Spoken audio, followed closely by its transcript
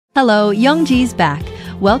Hello, Youngji's back.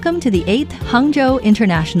 Welcome to the 8th Hangzhou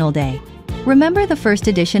International Day. Remember the first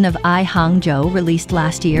edition of iHangzhou released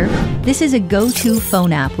last year? This is a go-to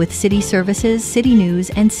phone app with city services, city news,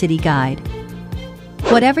 and city guide.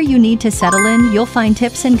 Whatever you need to settle in, you'll find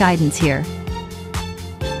tips and guidance here.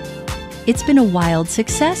 It's been a wild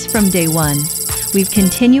success from day one. We've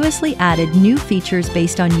continuously added new features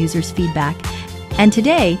based on users' feedback. And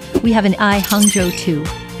today, we have an iHangzhou 2.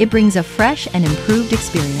 It brings a fresh and improved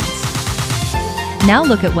experience. Now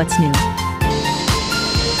look at what's new.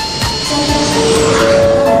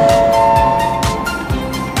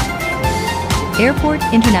 Airport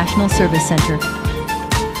International Service Center.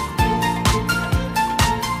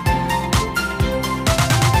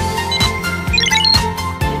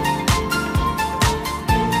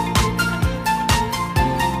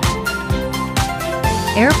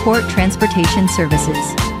 Airport Transportation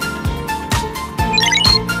Services.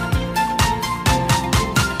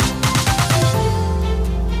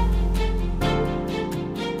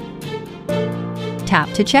 Tap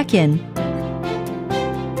to check in.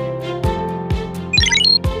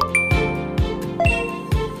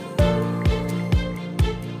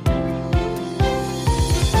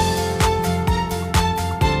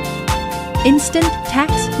 Instant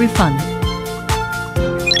tax refund.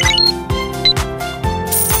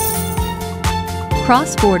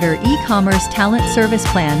 Cross-border e-commerce talent service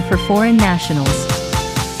plan for foreign nationals.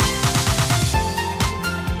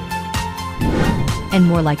 And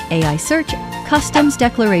more like AI search, customs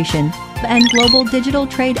declaration, and global digital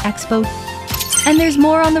trade expo. And there's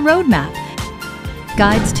more on the roadmap.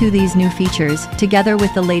 Guides to these new features, together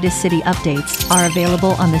with the latest city updates, are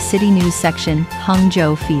available on the city news section,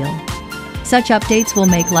 Hangzhoufeel. Such updates will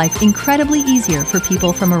make life incredibly easier for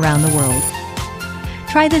people from around the world.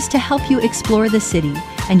 Try this to help you explore the city,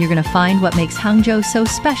 and you're going to find what makes Hangzhou so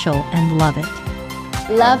special and love it.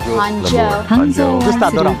 Love Hangzhou. Hangzhou.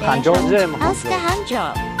 Ask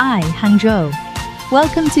Hangzhou. I, Hangzhou.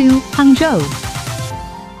 Welcome to Hangzhou.